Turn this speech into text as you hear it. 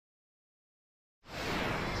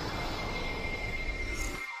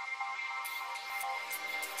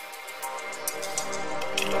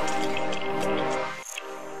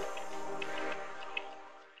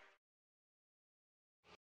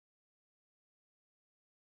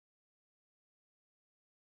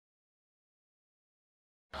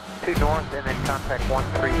2 north and then contact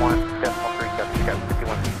 131.37, Scout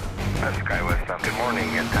 51. SkyWest, good morning,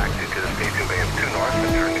 and taxi to the staging bay of 2 north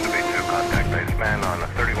and turning to bay 2, contact base man on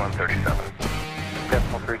 3137.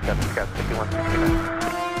 37, Scout 51.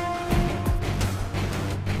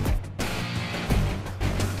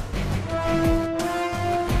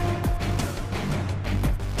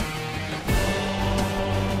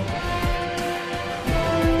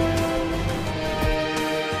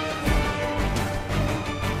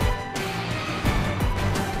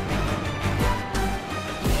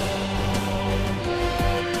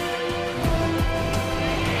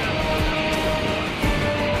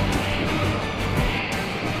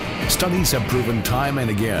 Studies have proven time and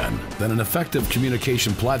again that an effective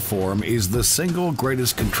communication platform is the single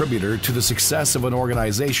greatest contributor to the success of an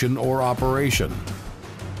organization or operation.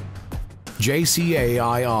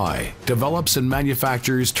 JCAII develops and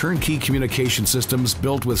manufactures turnkey communication systems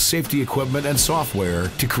built with safety equipment and software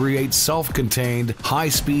to create self-contained,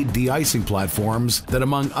 high-speed de-icing platforms that,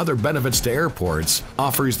 among other benefits to airports,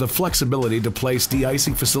 offers the flexibility to place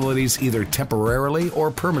de-icing facilities either temporarily or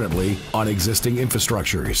permanently on existing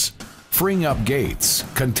infrastructures, freeing up gates,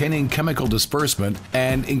 containing chemical disbursement,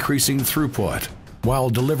 and increasing throughput, while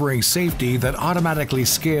delivering safety that automatically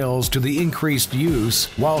scales to the increased use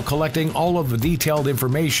while collecting all of the detailed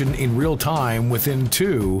information in real time within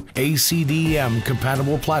 2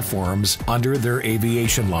 ACDM-compatible platforms under their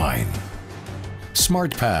aviation line.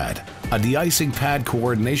 SmartPad, a de-icing pad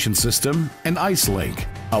coordination system, and IceLink,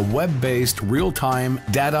 a web-based real-time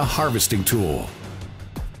data harvesting tool.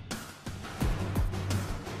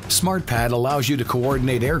 SmartPad allows you to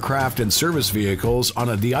coordinate aircraft and service vehicles on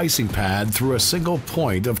a de-icing pad through a single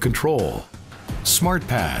point of control.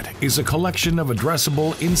 SmartPad is a collection of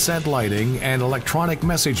addressable inset lighting and electronic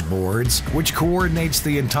message boards which coordinates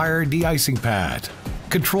the entire de-icing pad.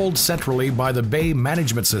 Controlled centrally by the Bay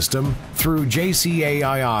Management System through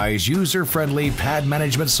JCAII's user-friendly pad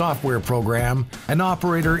management software program, an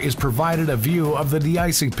operator is provided a view of the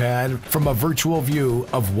de-icing pad from a virtual view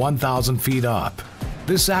of 1,000 feet up.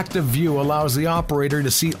 This active view allows the operator to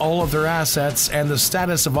see all of their assets and the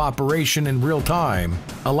status of operation in real time,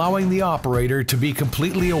 allowing the operator to be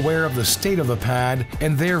completely aware of the state of the pad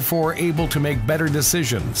and therefore able to make better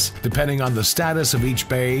decisions, depending on the status of each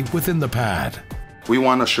bay within the pad. We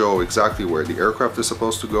want to show exactly where the aircraft is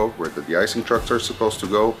supposed to go, where the de-icing trucks are supposed to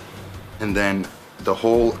go, and then the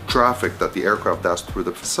whole traffic that the aircraft does through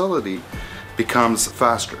the facility becomes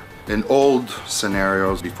faster. In old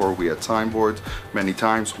scenarios, before we had signboards, many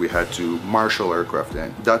times we had to marshal aircraft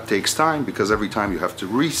in. That takes time because every time you have to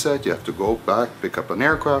reset, you have to go back, pick up an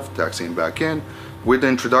aircraft, taxiing back in. With the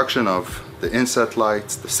introduction of the inset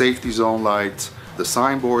lights, the safety zone lights, the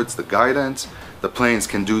signboards, the guidance, the planes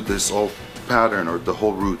can do this whole pattern or the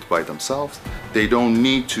whole route by themselves. They don't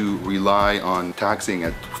need to rely on taxiing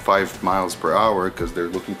at 5 miles per hour because they're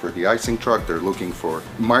looking for the icing truck, they're looking for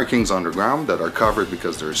markings underground that are covered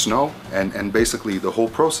because there's snow, and basically the whole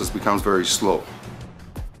process becomes very slow.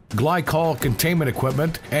 Glycol containment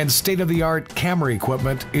equipment and state-of-the-art camera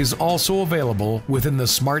equipment is also available within the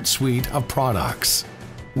Smart Suite of products.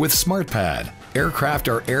 With SmartPad, aircraft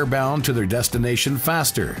are airbound to their destination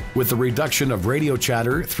faster, with the reduction of radio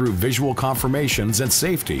chatter through visual confirmations and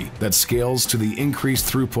safety that scales to the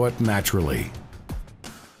increased throughput naturally.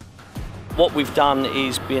 What we've done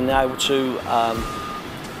is been able to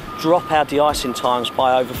drop our de-icing times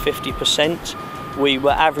by over 50%. We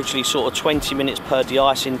were averagely sort of 20 minutes per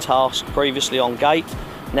de-icing task previously on gate.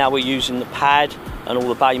 Now we're using the pad and all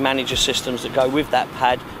the bay manager systems that go with that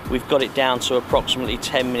pad. We've got it down to approximately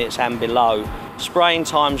 10 minutes and below. Spraying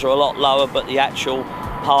times are a lot lower, but the actual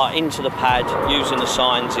part into the pad using the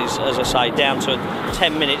signs is, as I say, down to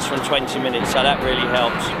 10 minutes from 20 minutes, so that really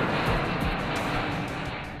helps.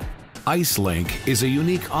 IceLink is a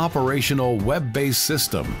unique operational web-based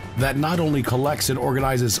system that not only collects and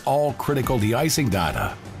organizes all critical de-icing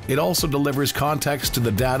data, it also delivers context to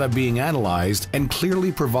the data being analyzed and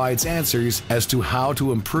clearly provides answers as to how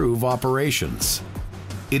to improve operations.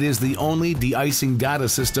 It is the only de-icing data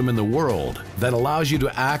system in the world that allows you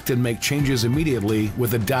to act and make changes immediately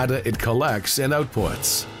with the data it collects and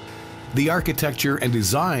outputs. The architecture and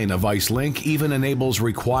design of IceLink even enables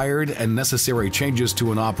required and necessary changes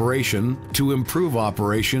to an operation to improve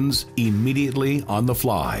operations immediately on the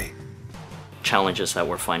fly. Challenges that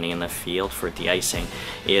we're finding in the field for de-icing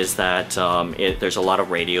is that there's a lot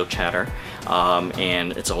of radio chatter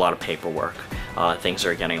and it's a lot of paperwork. Things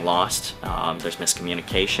are getting lost, there's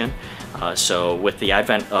miscommunication. So with the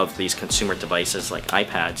advent of these consumer devices like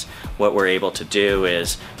iPads, what we're able to do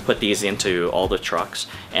is put these into all the trucks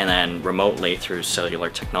and then remotely through cellular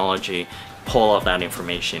technology pull all that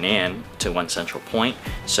information in to one central point,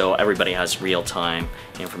 so everybody has real-time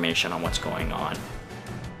information on what's going on.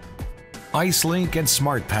 IceLink and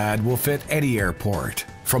SmartPad will fit any airport,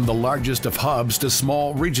 from the largest of hubs to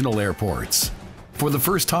small regional airports. For the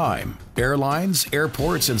first time, airlines,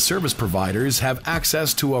 airports, and service providers have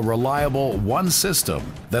access to a reliable one system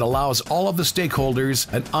that allows all of the stakeholders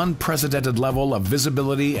an unprecedented level of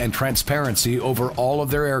visibility and transparency over all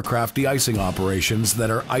of their aircraft de-icing operations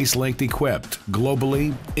that are IceLink equipped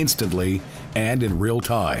globally, instantly, and in real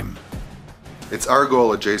time. It's our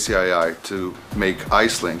goal at JCAII to make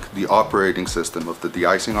IceLink the operating system of the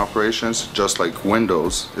de-icing operations, just like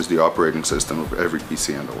Windows is the operating system of every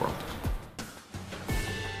PC in the world.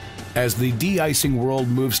 As the de-icing world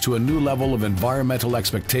moves to a new level of environmental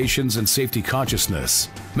expectations and safety consciousness,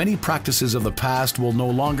 many practices of the past will no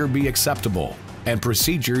longer be acceptable, and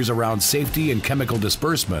procedures around safety and chemical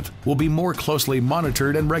disbursement will be more closely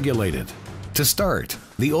monitored and regulated. To start,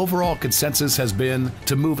 the overall consensus has been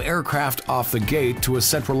to move aircraft off the gate to a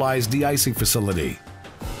centralized de-icing facility.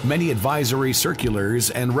 Many advisory circulars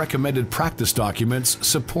and recommended practice documents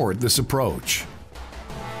support this approach.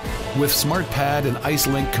 With SmartPad and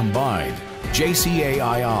IceLink combined,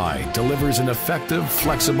 JCAII delivers an effective,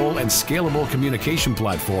 flexible, and scalable communication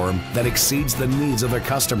platform that exceeds the needs of their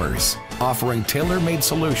customers, offering tailor-made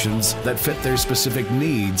solutions that fit their specific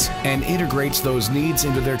needs and integrates those needs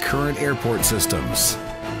into their current airport systems.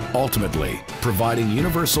 Ultimately, providing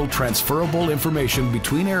universal transferable information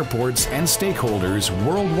between airports and stakeholders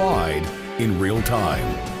worldwide in real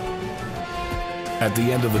time. At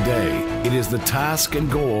the end of the day, it is the task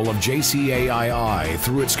and goal of JCAII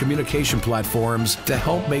through its communication platforms to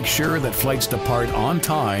help make sure that flights depart on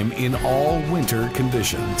time in all winter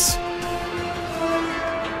conditions.